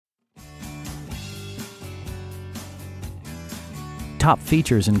Top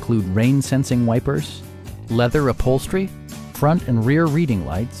features include rain-sensing wipers, leather upholstery, front and rear reading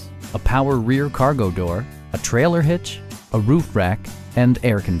lights, a power rear cargo door, a trailer hitch, a roof rack, and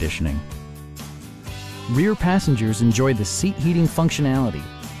air conditioning. Rear passengers enjoy the seat heating functionality,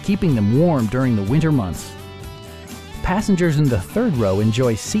 keeping them warm during the winter months. Passengers in the third row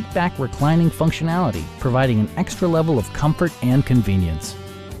enjoy seat-back reclining functionality, providing an extra level of comfort and convenience.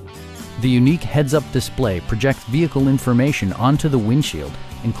 The unique heads-up display projects vehicle information onto the windshield,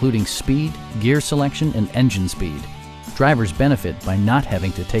 including speed, gear selection, and engine speed. Drivers benefit by not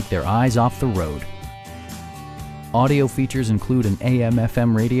having to take their eyes off the road. Audio features include an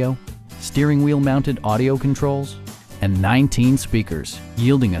AM/FM radio, steering wheel mounted audio controls, and 19 speakers,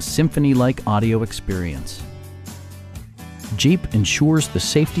 yielding a symphony-like audio experience. Jeep ensures the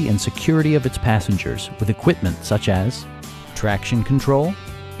safety and security of its passengers with equipment such as traction control,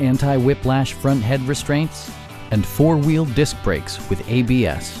 anti-whiplash front head restraints, and four-wheel disc brakes with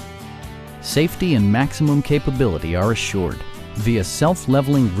ABS. Safety and maximum capability are assured via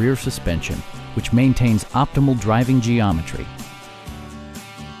self-leveling rear suspension, which maintains optimal driving geometry.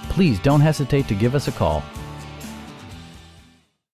 Please don't hesitate to give us a call